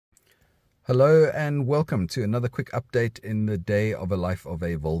Hello and welcome to another quick update in the day of a life of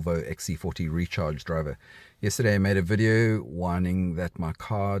a Volvo XC40 recharge driver. Yesterday I made a video warning that my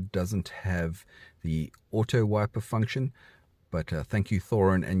car doesn't have the auto wiper function, but thank you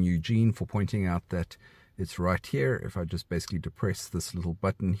Thorin and Eugene for pointing out that it's right here. If I just basically depress this little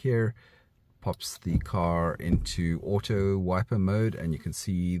button here, pops the car into auto wiper mode, and you can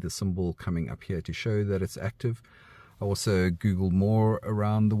see the symbol coming up here to show that it's active. I also googled more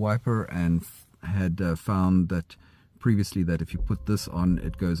around the wiper and had found that previously that if you put this on,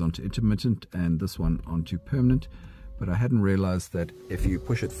 it goes onto intermittent and this one onto permanent, but I hadn't realized that if you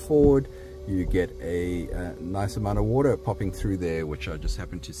push it forward you get a nice amount of water popping through there, which I just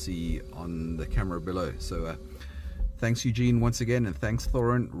happened to see on the camera below. So thanks Eugene once again, and thanks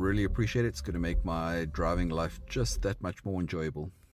Thorin, really appreciate it. It's going to make my driving life just that much more enjoyable.